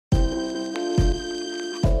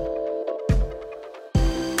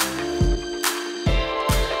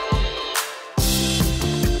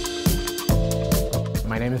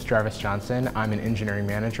name is Jarvis Johnson. I'm an engineering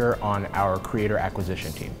manager on our creator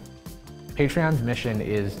acquisition team. Patreon's mission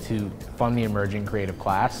is to fund the emerging creative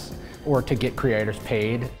class or to get creators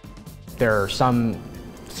paid. There are some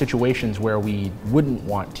situations where we wouldn't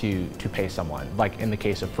want to pay someone, like in the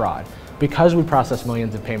case of fraud. Because we process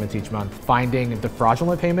millions of payments each month, finding the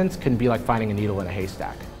fraudulent payments can be like finding a needle in a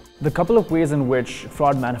haystack. The couple of ways in which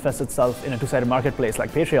fraud manifests itself in a two-sided marketplace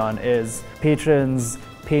like Patreon is patrons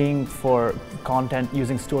paying for content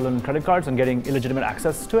using stolen credit cards and getting illegitimate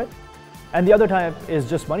access to it. And the other type is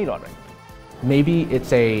just money laundering. Maybe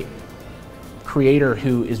it's a creator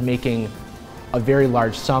who is making a very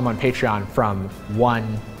large sum on Patreon from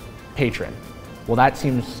one patron. Well, that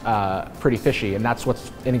seems pretty fishy, and that's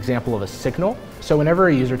what's an example of a signal. So whenever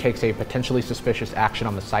a user takes a potentially suspicious action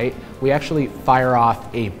on the site, we actually fire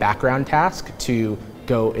off a background task to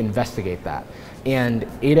go investigate that. And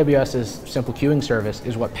AWS's simple queuing service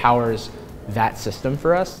is what powers that system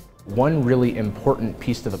for us. One really important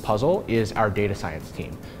piece to the puzzle is our data science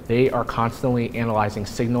team. They are constantly analyzing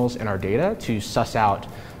signals in our data to suss out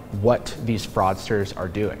what these fraudsters are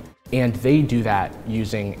doing. And they do that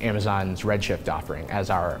using Amazon's Redshift offering as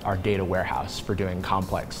our data warehouse for doing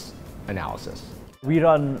complex analysis. We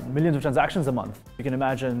run millions of transactions a month. You can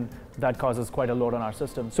imagine that causes quite a load on our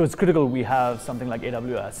system. So it's critical we have something like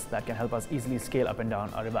AWS that can help us easily scale up and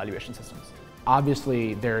down our evaluation systems.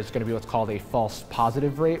 Obviously, there's going to be what's called a false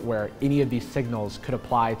positive rate, where any of these signals could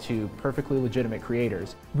apply to perfectly legitimate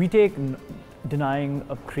creators. We take denying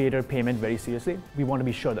a creator payment very seriously. We want to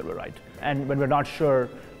be sure that we're right. And when we're not sure,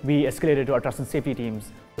 we escalate it to our trust and safety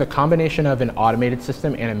teams. The combination of an automated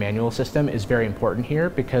system and a manual system is very important here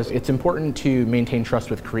because it's important to maintain trust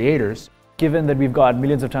with creators. Given that we've got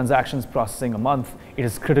millions of transactions processing a month, it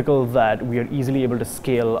is critical that we are easily able to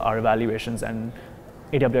scale our evaluations, and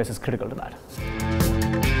AWS is critical to that.